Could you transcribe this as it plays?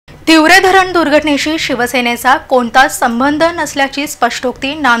तिवरे धरण दुर्घटनेशी शिवसेनेचा कोणताच संबंध नसल्याची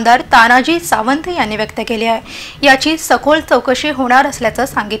स्पष्टोक्ती नामदार तानाजी सावंत यांनी व्यक्त केली आहे। याची सखोल चौकशी होणार असल्याचं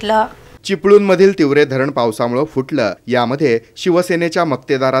सांगितलं। चिपळूणमधील तिवरे धरण पावसामुळे फुटलं, यामध्ये शिवसेनेच्या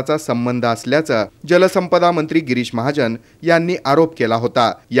मक्तेदाराचा संबंध असल्याचं जलसंपदा मंत्री गिरीश महाजन यांनी आरोप केला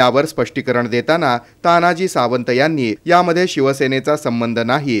होता। यावर स्पष्टीकरण देताना तानाजी सावंत यांनी यामध्ये शिवसेनेचा संबंध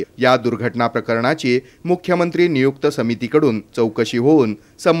नाही, या दुर्घटना प्रकरणाची मुख्यमंत्री नियुक्त समितीकडून चौकशी होऊन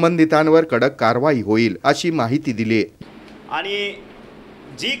संबंधितांवर कडक कारवाई होईल अशी माहिती दिली। आणि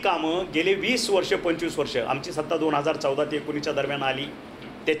जी कामं गेले 20 वर्ष 25 वर्ष आमची सत्ता 2014 ते 19 दरम्यान आली,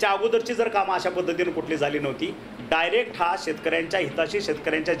 त्याच्या अगोदरची जर कामं अशा पद्धतीने कुठली झाली नव्हती, डायरेक्ट हा शेतकऱ्यांच्या हिताशी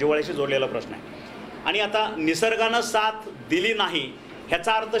शेतकऱ्यांच्या जिव्हाळ्याशी जोडलेला प्रश्न आहे। आणि आता निसर्गानं साथ दिली नाही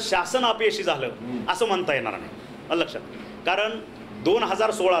ह्याचा अर्थ शासन अपयशी झालं असं म्हणता येणार नाही लक्षात। कारण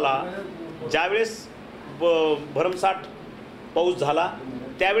 2016ला ज्यावेळेस भरमसाठ पाऊस झाला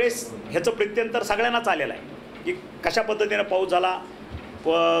त्यावेळेस ह्याचं प्रत्यंतर सगळ्यांनाच आलेलं आहे की कशा पद्धतीने पाऊस झाला,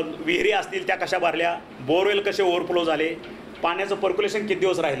 विहिरी असतील त्या कशा भरल्या, बोरवेल कसे ओव्हरफ्लो झाले, पाण्याचं पर्क्युलेशन किती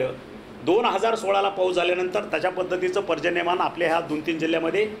दिवस राहिलं। 2016ला पाऊस झाल्यानंतर त्याच्या पद्धतीचं पर्जन्यमान आपल्या ह्या 2-3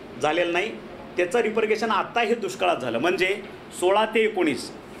 जिल्ह्यामध्ये झालेलं नाही। त्याचं रिपरकेशन आत्ता हे दुष्काळात झालं। म्हणजे 16 ते 19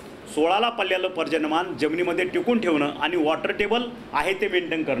 16ला पडलेलं पर्जन्यमान जमिनीमध्ये टिकून ठेवणं आणि वॉटर टेबल आहे ते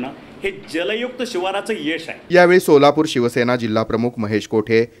मेंटेन करणं हे जलयुक्त शिवाराचं यश आहे। यावेळी सोलापूर शिवसेना जिल्हा प्रमुख महेश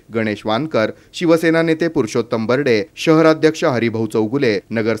कोठे, गणेश वानकर, शिवसेना नेते पुरुषोत्तम बर्डे, शहराध्यक्ष हरिभाऊ चौगुले,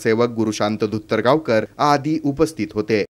 नगरसेवक गुरुशांत धुत्तरगावकर आदी उपस्थित होते।